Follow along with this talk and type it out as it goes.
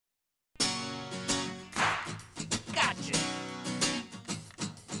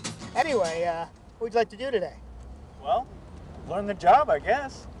Anyway, what would you like to do today? Well, learn the job, I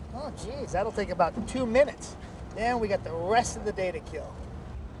guess. Oh, geez, that'll take about 2 minutes. Then we got the rest of the day to kill.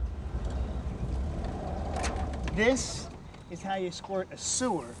 This is how you squirt a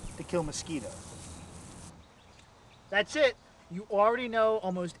sewer to kill mosquitoes. That's it. You already know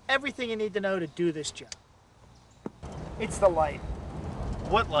almost everything you need to know to do this job. It's the light.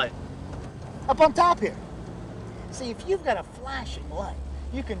 What light? Up on top here. See, if you've got a flashing light,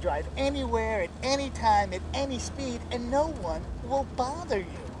 you can drive anywhere, at any time, at any speed, and no one will bother you.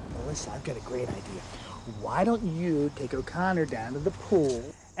 Melissa, I've got a great idea. Why don't you take O'Connor down to the pool?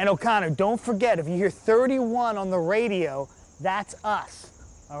 And O'Connor, don't forget, if you hear 31 on the radio, that's us,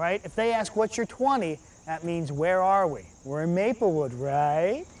 all right? If they ask what's your 20, that means where are we? We're in Maplewood,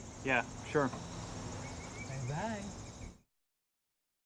 right? Yeah, sure. Bye-bye.